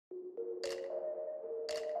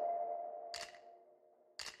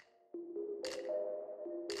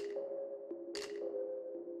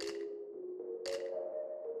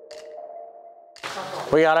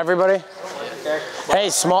We got everybody? Hey,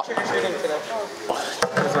 small.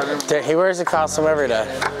 He wears a costume every day.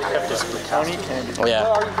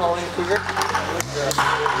 Yeah.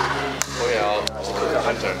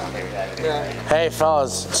 Hey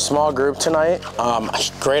fellas, small group tonight.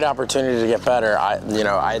 Great opportunity to get better.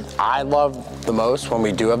 I love the most when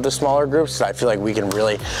we do have the smaller groups. I feel like we can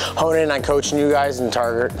really hone in on coaching you guys and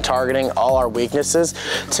targeting all our weaknesses.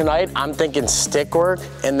 Tonight, I'm thinking stick work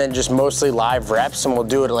and then just mostly live reps, and we'll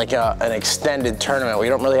do it like an extended tournament. We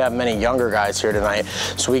don't really have many younger guys here tonight,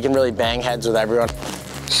 so we can really bang heads with everyone.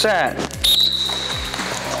 Set.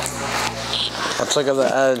 Let's look at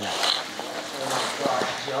the edge.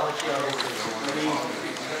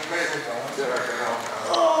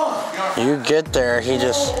 You get there, he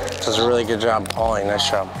just does a really good job pulling. Nice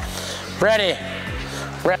job. Ready.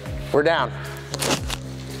 We're down.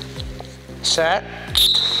 Set.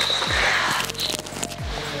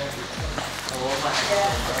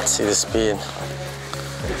 Let's see the speed.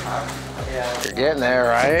 You're getting there,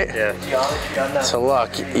 right? Yeah. So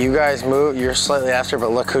look, you guys move, you're slightly after,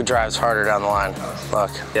 but look who drives harder down the line.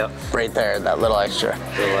 Look. Yep. Right there, that little extra.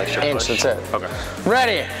 Inch, that's it. Okay.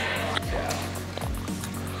 Ready.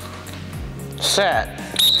 Set.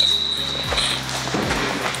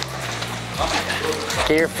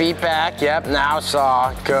 Get your feet back. Yep, now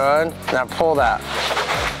saw. Good. Now pull that.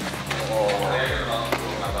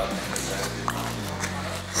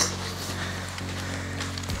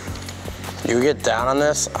 You get down on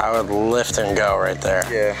this, I would lift and go right there.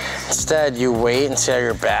 Yeah. Instead, you wait and see how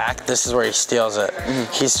you're back. This is where he steals it.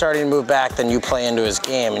 Mm-hmm. He's starting to move back, then you play into his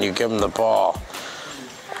game and you give him the ball.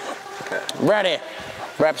 Okay. Ready.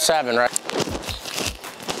 Rep 7, right?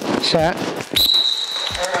 Set.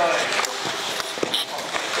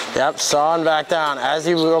 Yep, saw and back down. As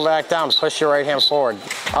you go back down, push your right hand forward.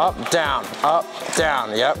 Up, down,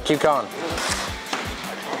 yep, keep going.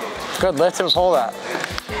 Good, lift and pull that.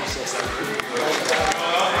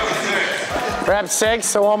 Rep 6,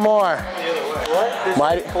 so one more. What?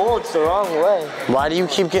 Why folds the wrong way. Why do you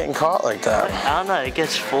keep getting caught like that? I don't know, it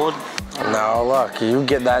gets folded. No, look, you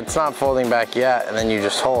get that, it's not folding back yet, and then you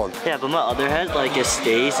just hold. Yeah, but my other head, like, it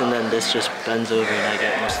stays, and then this just bends over, and I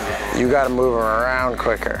get most of the fold. You gotta move them around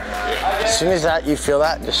quicker. Yeah. As soon as you feel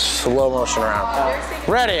that, just slow motion around.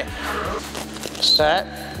 Ready. Set.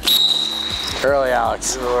 Early,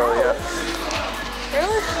 Alex. Early, yeah.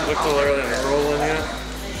 Look a little early and rolling, yeah.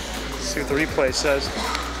 See what the replay says.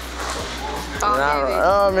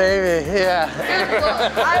 Oh, maybe, yeah.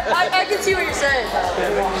 I can see what you're saying.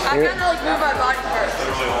 I kind of like move my body first.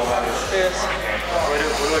 Yes. Where do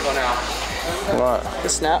I go now? What? The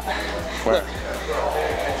snap. Where?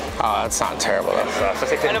 Oh, that's not terrible. And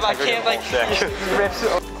if I can't, like, rips it.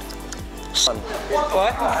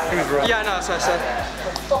 What? Yeah, no, that's what I said.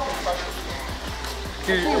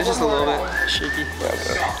 It's just a little bit shaky.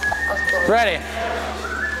 Ready.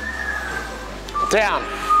 Down.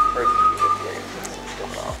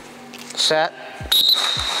 Set.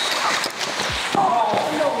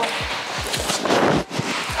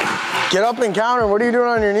 Get up and counter. What are you doing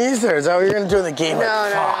on your knees there? Is that what you're going to do in the game? No,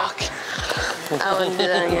 Fuck. I wouldn't do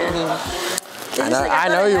that again. I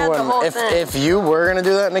know you wouldn't. If you were going to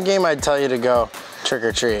do that in the game, I'd tell you to go trick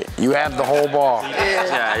or treat. You have the whole ball.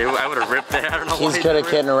 Yeah, I would have ripped it. I don't know why. He's good at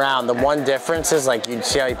getting around. The one difference is, like, you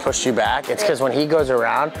see how he pushed you back? It's because when he goes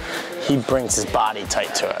around, he brings his body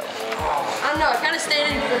tight to it. I don't know, I kind of stayed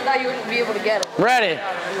in because I thought you wouldn't be able to get it. Ready.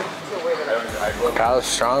 Kyle's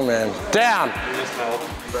strong, man. Down.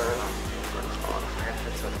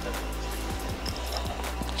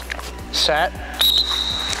 Set.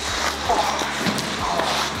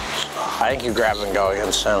 I think you grab and go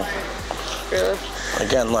against him. Really?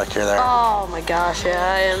 Again, look, you're there. Oh my gosh, yeah,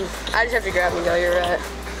 I am. I just have to grab and go, you're right.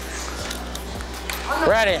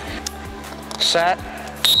 Ready. Set.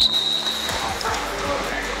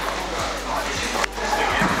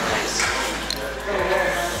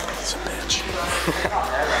 That's a bitch.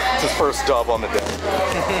 It's his first dub on the day.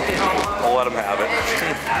 I'll let him have it.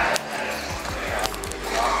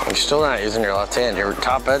 You're still not using your left hand. Your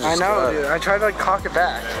top edge is I know, good. dude. I tried to, like, cock it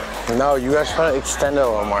back. No, you guys try to extend it a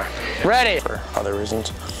little more. Ready. For other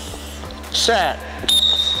reasons. Set.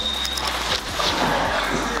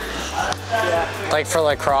 Like for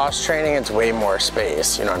like cross training, it's way more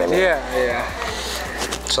space. You know what I mean? Yeah, yeah.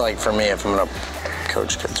 So like for me, if I'm gonna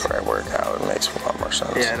coach kids where I work out, it makes a lot more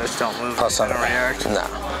sense. Yeah, just don't move. Plus, I don't react. No.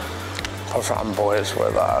 Plus, I'm boys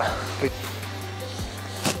with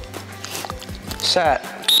set.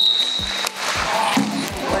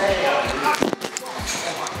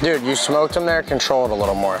 Dude, you smoked him there. Control it a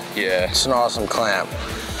little more. Yeah. It's an awesome clamp.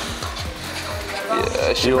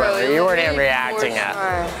 You weren't even reacting yet.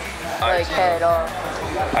 Like head off.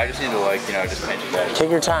 I just need to like, you know, just pinch it back. Take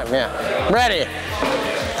your time, yeah. Ready.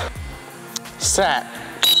 Set.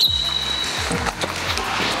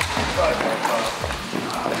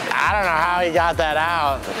 I don't know how he got that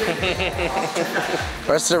out.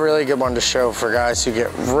 That's a really good one to show for guys who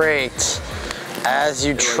get raked as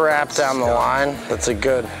you trap down the line. That's a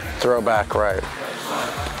good throwback right.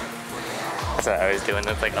 That's what I was doing,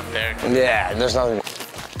 that's like up there. Yeah, there's nothing.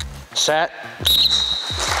 Set.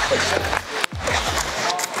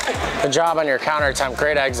 Good job on your counter attempt,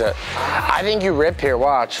 great exit. I think you rip here,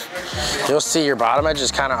 watch. You'll see your bottom edge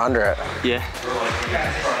is kind of under it. Yeah.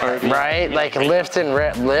 Right? Like lift and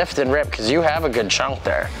rip, because you have a good chunk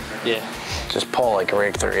there. Yeah. Just pull like a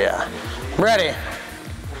rake through, yeah. Ready.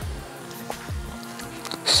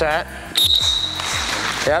 Set.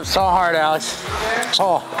 Yep, so hard, Alex.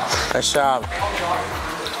 Oh, nice job.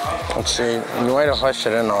 Let's see, you way to push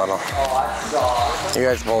it in a little. You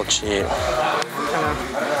guys both cheat.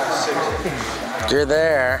 You're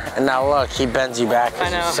there, and now look, he bends you back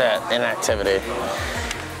because you sit in activity.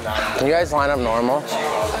 Can you guys line up normal?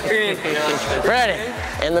 Ready,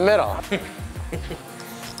 in the middle.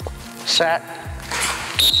 Set.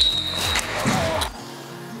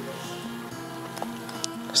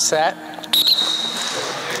 Set.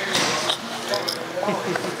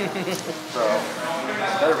 Is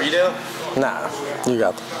that a redo? Nah, you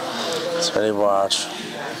got them. It's ready to watch.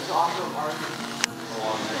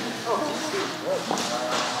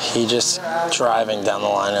 He just driving down the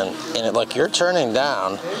line and it, like you're turning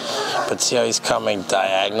down, but see how he's coming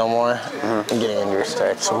diagonal more and getting into your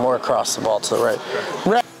stick. So more across the ball to the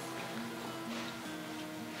right.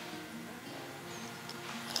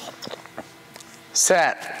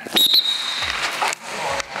 Set.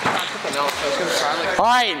 All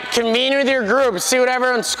right, convene with your group, see what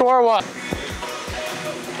everyone's score was.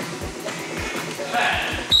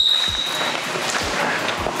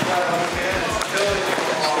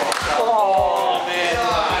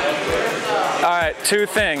 All right, two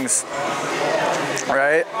things.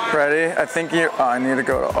 Right, ready? I think you, I need to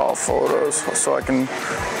go to all photos so I can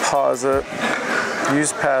pause it.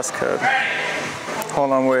 Use passcode.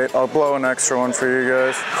 Hold on, wait, I'll blow an extra one for you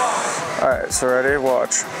guys. All right, so ready,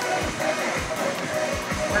 watch.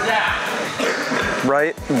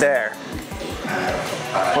 Right there.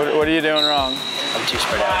 What are you doing wrong? I'm too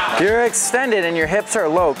spread out. You're extended and your hips are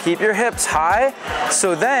low. Keep your hips high,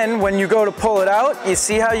 so then when you go to pull it out, you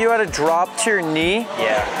see how you had to drop to your knee?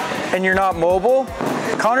 Yeah. And you're not mobile?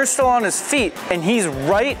 Connor's still on his feet, and he's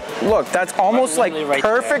right, look, that's almost like right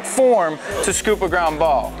perfect form to scoop a ground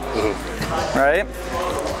ball. Right?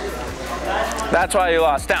 That's why you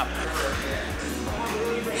lost. Down.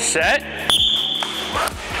 Set.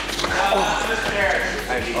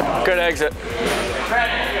 Good exit.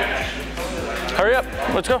 Hurry up,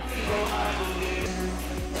 let's go.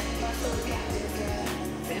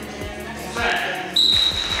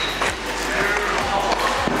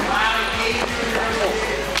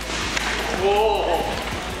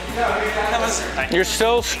 You're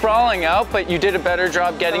still sprawling out, but you did a better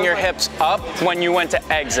job getting your hips up when you went to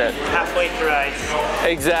exit. Halfway through ice.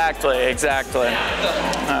 Exactly, exactly.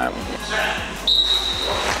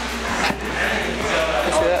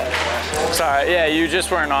 Sorry, yeah, you just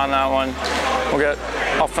weren't on that one.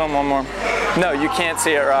 I'll film one more. No, you can't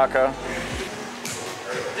see it, Rocco.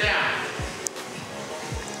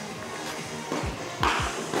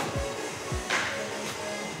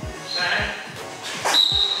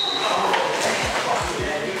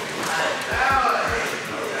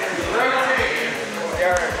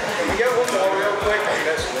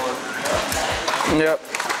 Yep.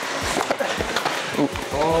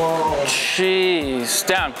 Oh, jeez.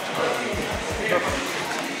 Down.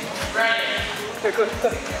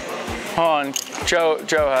 Hold on. Joe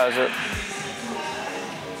has it.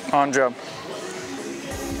 On Joe.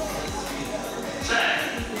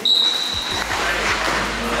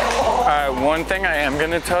 All right, one thing I am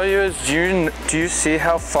gonna tell you is, do you see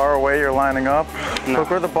how far away you're lining up? No. Look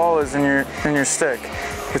where the ball is in your stick.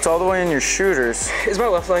 It's all the way in your shooters. Is my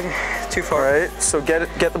left leg too far? Right, so get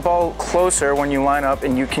the ball closer when you line up,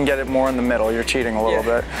 and you can get it more in the middle. You're cheating a little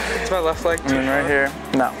bit. It's my left leg too far. And then right here,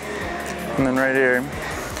 no. And then right here,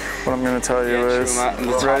 what I'm gonna tell you is,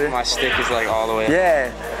 the top of my stick is like all the way up.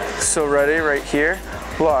 Yeah, so ready, right here,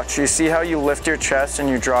 watch. You see how you lift your chest and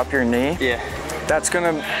you drop your knee? Yeah. That's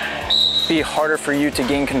gonna be harder for you to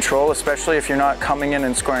gain control, especially if you're not coming in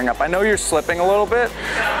and squaring up. I know you're slipping a little bit,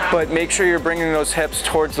 but make sure you're bringing those hips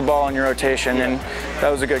towards the ball in your rotation, and that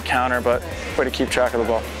was a good counter, but way to keep track of the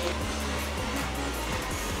ball.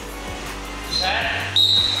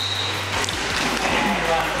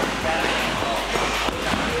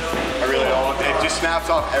 snaps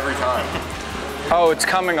off every time. Oh, it's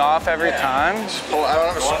coming off every time? Well, I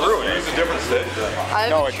don't have a screw. Use a different stick.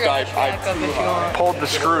 No, it's I pulled the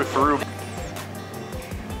screw through.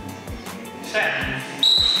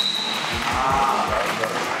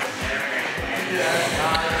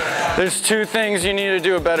 There's two things you need to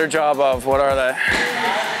do a better job of. What are they?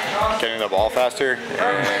 Getting the ball faster.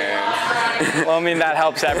 And Well, I mean, that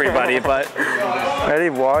helps everybody, but ready?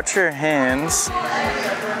 Watch your hands.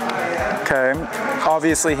 Okay.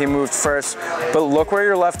 Obviously, he moved first, but look where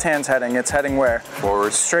your left hand's heading. It's heading where?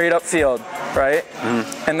 forward. Straight up field, right?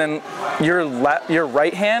 And then your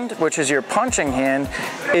right hand, which is your punching hand,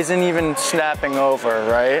 isn't even snapping over,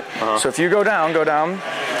 right? So if you go down.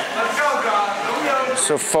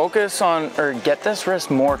 So focus on, or get this wrist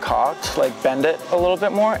more cocked, like bend it a little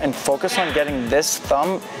bit more, and focus on getting this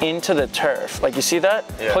thumb into the turf. Like, you see that?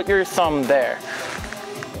 Yeah. Put your thumb there.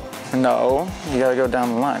 No, you gotta go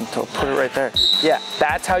down the line, so put it right there. Yeah,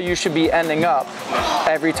 that's how you should be ending up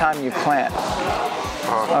every time you plant.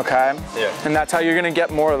 Okay? Yeah. And that's how you're gonna get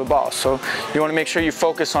more of the ball. So you wanna make sure you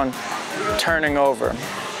focus on turning over.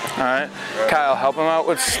 All right? Kyle, help him out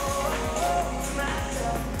with...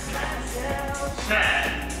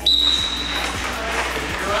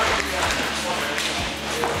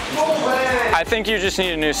 I think you just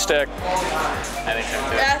need a new stick. I think so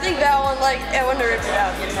too. Yeah, I think that one, like, I wouldn't have ripped it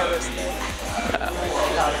out. Get another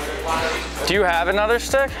stick. Do you have another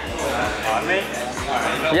stick? On me?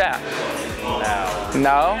 Yeah. No.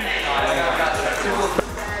 No?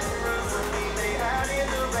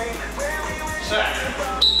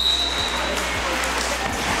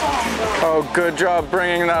 Oh, good job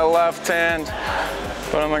bringing that left hand.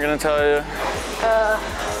 What am I gonna tell you?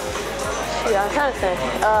 Yeah, I'm trying to think.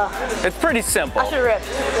 It's pretty simple. I should have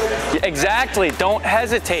ripped. Exactly, don't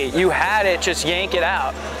hesitate. You had it, just yank it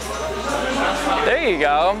out. There you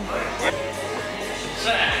go.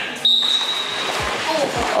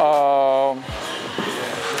 Oh.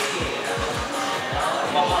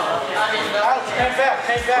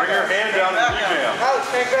 Bring your hand down and rejam. Alex,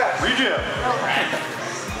 hang back. Rejam.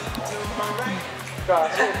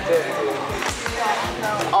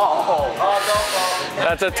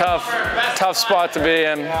 That's a tough spot to be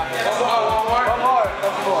in. One more.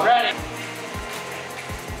 Ready.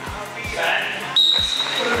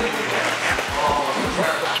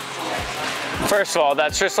 First of all,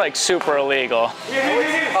 that's just like super illegal. Oh,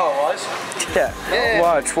 it was? Yeah.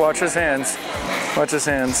 Watch his hands. Watch his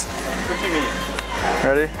hands.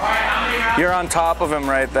 Ready? You're on top of him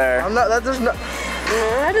right there. I'm not, that does not.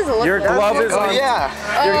 That doesn't look Your good. glove is on. Yeah.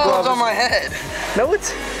 Your glove on my head. No,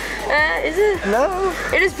 it's. Is it? No.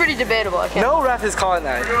 It is pretty debatable. I can't. No ref is calling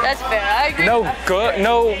that. That's fair. I agree. No good,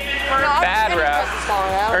 no No, I'm bad kidding about this ref,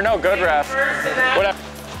 calling out. or no good ref. Whatever.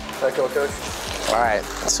 Let go, coach. All right,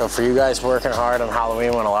 so for you guys working hard on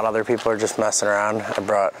Halloween when a lot of other people are just messing around, I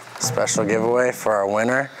brought a special giveaway for our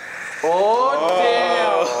winner. Oh, damn.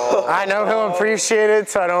 I know he'll appreciate it,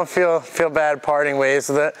 so I don't feel bad parting ways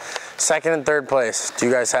with it. Second and third place. Do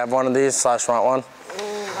you guys have one of these / want one?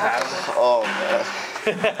 Oh,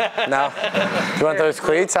 man. No? You want those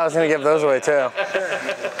cleats? I was gonna give those away too.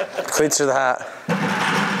 Cleats or the hat?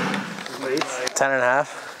 10.5?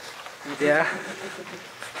 Yeah.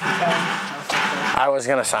 I was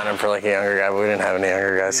gonna sign him for like a younger guy, but we didn't have any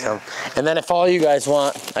younger guys come. And then if all you guys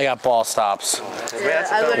want, I got ball stops. Yeah,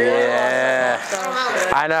 I literally Yeah,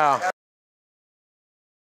 I know.